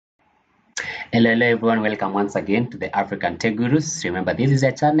Hello everyone, welcome once again to the African Tech Gurus. Remember, this is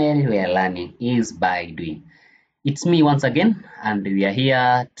a channel where learning is by doing. It's me once again, and we are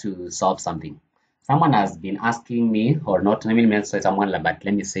here to solve something. Someone has been asking me, or not, let me say someone, but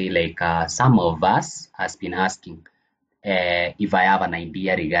let me say some of us has been asking if I have an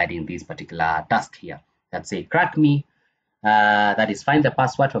idea regarding this particular task here. Let's say crack me, that is find the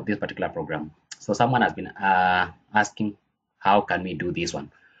password of this particular program. So someone has been asking, how can we do this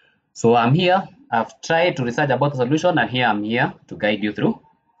one? So I'm here, I've tried to research about the solution, and here I'm here to guide you through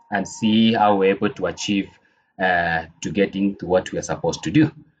and see how we're able to achieve to get into what we are supposed to do.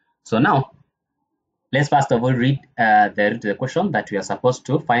 So now, let's first of all read the question that we are supposed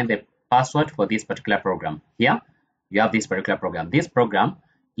to find the password for this particular program. Here, you have this particular program. This program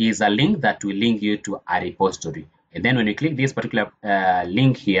is a link that will link you to a repository. And then when you click this particular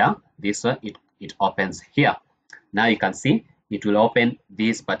link here, this it opens here. Now you can see it will open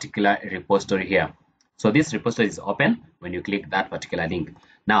this particular repository here. So this repository is open when you click that particular link.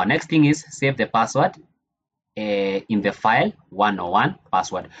 Now next thing is save the password in the file 101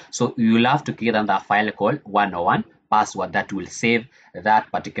 password. So you will have to create another file called 101 password that will save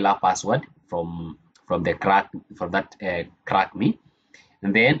that particular password from that crack me.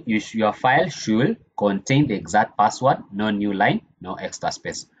 And then your file should contain the exact password, no new line, no extra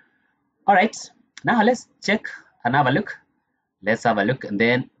space. All right, now let's check and have a look. Let's have a look, and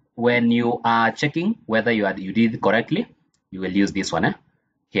then when you are checking whether you did it correctly, you will use this one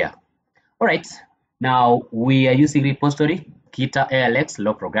here. All right, now we are using repository kita alx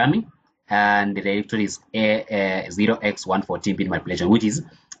log programming, and the directory is 0x114 manipulation, which is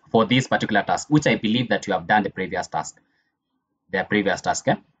for this particular task, which I believe that you have done the previous task.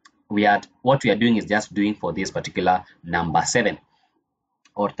 What we are doing is just doing for this particular number 7,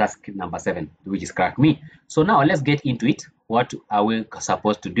 or task number 7, which is crack me. So now let's get into it. What are we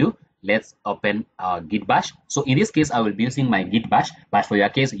supposed to do? Let's open our git bash. So in this case, I will be using my git bash, but for your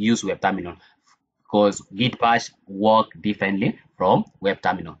case, use web terminal, because git bash work differently from web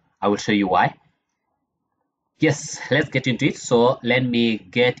terminal. I will show you why. Yes, let's get into it. So let me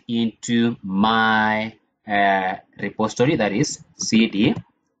get into my repository, that is cd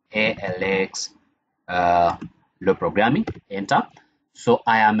alx log programming, enter. So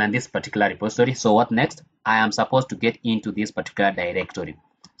I am in this particular repository. So what next? I am supposed to get into this particular directory.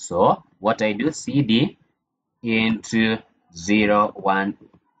 So what I do, cd into 014,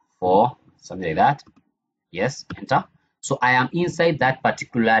 something like that. Yes, enter. So I am inside that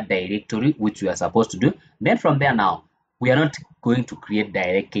particular directory, which we are supposed to do. Then from there now, we are not going to create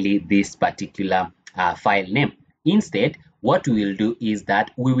directly this particular file name. Instead, what we will do is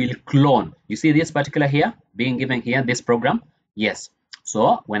that we will clone. You see this particular here being given here, this program? Yes.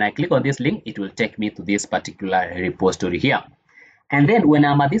 So when I click on this link, it will take me to this particular repository here. And then when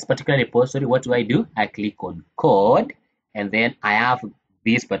I'm at this particular repository, what do? I click on code, and then I have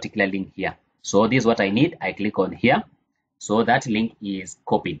this particular link here. So this is what I need. I click on here. So that link is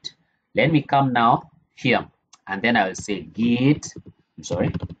copied. Let me come now here, and then I will say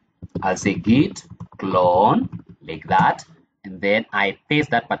I'll say git clone, like that, and then I paste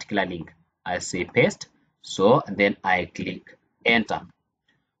that particular link. I say paste. So and then I click enter.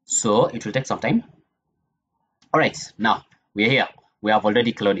 So it will take some time. All right, now we are here. We have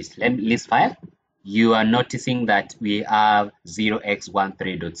already cloned it. List file. You are noticing that we have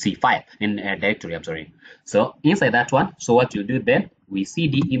 0x13.c file in a directory. I'm sorry. So inside that one, so what you do then, we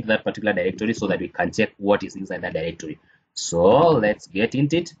cd into that particular directory so that we can check what is inside that directory. So let's get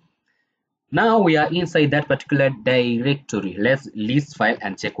into it. Now we are inside that particular directory. Let's list file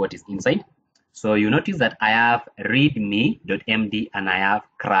and check what is inside. So you notice that I have readme.md and I have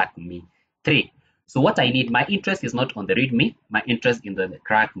crackme3. So what I need, my interest is not on the readme, my interest in the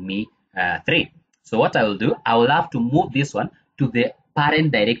crackme3. So what I will do, I will have to move this one to the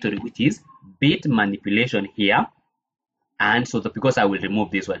parent directory, which is bit manipulation here. And so because I will remove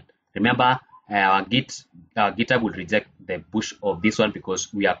this one. Remember, our GitHub will reject the push of this one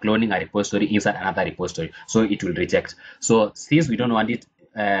because we are cloning a repository inside another repository. So it will reject. So since we don't want it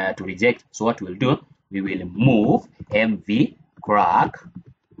to reject, so what we'll do, we will move mv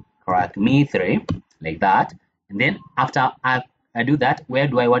crackme3 like that, and then after I do that, where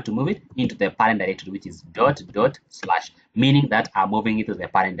do I want to move it? Into the parent directory, which is .. meaning that I'm moving it to the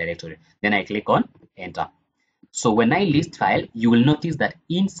parent directory. Then I click on enter. So when I list file, you will notice that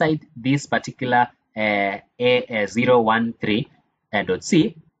inside this particular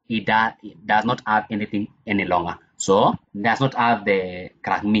 013.c, it does not have anything any longer. So it does not have the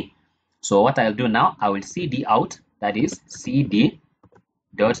crack me. So what I'll do now, I will cd out, that is cd ...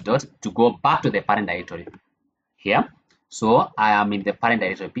 to go back to the parent directory here. So I am in the parent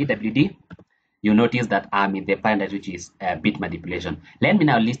directory pwd, you notice that I'm in the file that which is bit manipulation. Let me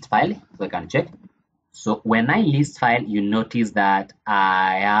now list file so I can check. So when I list file, you notice that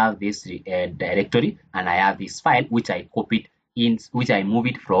I have this directory and I have this file which I copied in, which I move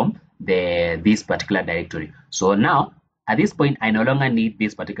it from this particular directory. So now at this point, I no longer need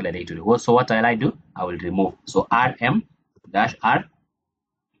this particular directory. So what will I do? I will remove. So rm-r,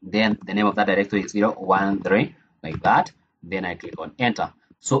 then the name of that directory is 013, like that. Then I click on enter.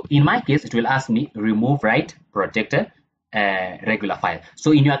 So in my case, it will ask me remove write protected regular file.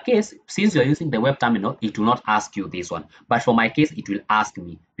 So in your case, since you're using the web terminal, it will not ask you this one. But for my case, it will ask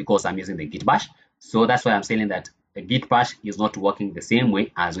me because I'm using the git bash. So that's why I'm saying that the git bash is not working the same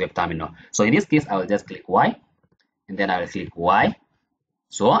way as web terminal. So in this case, I will just click Y, and then I will click Y.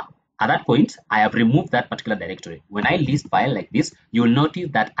 So at that point, I have removed that particular directory. When I list file like this, you will notice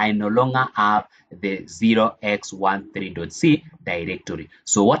that I no longer have the 0x13.c directory.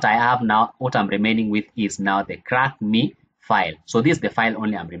 So what I have now, what I'm remaining with is now the crackme file. So this is the file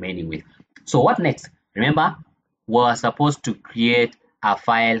only I'm remaining with. So what next? Remember, we're supposed to create a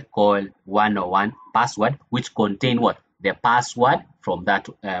file called 101 password, which contain what? The password from that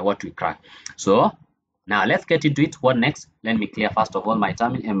what we crack. So now let's get into it. What next? Let me clear first of all my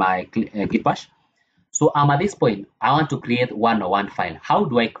terminal and my git bash. So at this point, I want to create 101 file. How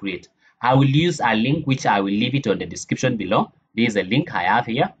do I create? I will use a link which I will leave it on the description below. This is a link I have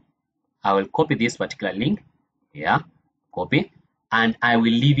here. I will copy this particular link here, copy, and I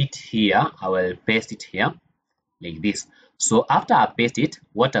will leave it here. I will paste it here like this. So after I paste it,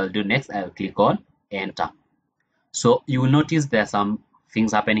 what I'll do next, I'll click on enter. So you will notice there's some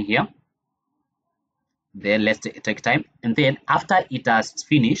things happening here. Then let's take time, and then after it has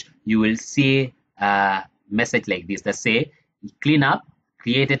finished, you will see a message like this that say clean up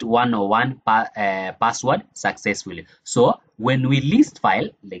created 101 password successfully. So when we list file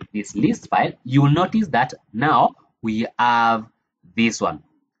like this list file, you will notice that now we have this one.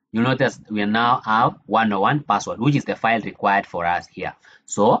 You notice we now have 101 password, which is the file required for us here.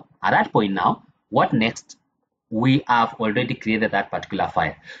 So at that point now, what next? We have already created that particular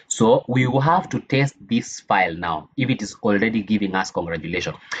file. So we will have to test this file now if it is already giving us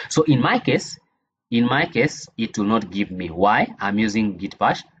congratulations. So in my case, it will not give me. Why? I'm using git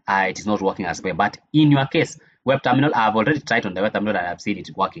bash. It is not working as well. But in your case, web terminal, I've already tried on the web terminal and I've seen it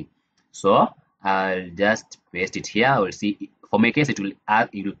working. So I'll just paste it here. We'll see. For my case, it will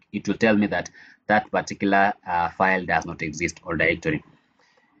tell me that that particular file does not exist or directory.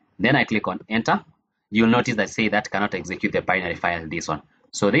 Then I click on enter. You'll notice that say that cannot execute the binary file, this one.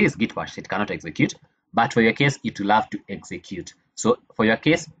 So there is git bash, it cannot execute, but for your case, it will have to execute. So for your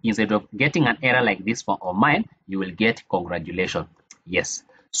case, instead of getting an error like this for or mine, you will get congratulations. Yes.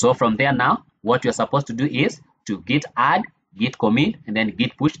 So from there now, what you're supposed to do is to git add, git commit, and then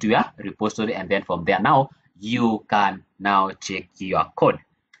git push to your repository, and then from there now, you can now check your code.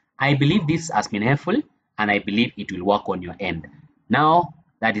 I believe this has been helpful, and I believe it will work on your end. Now,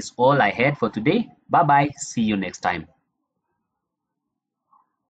 that is all I had for today. Bye bye. See you next time.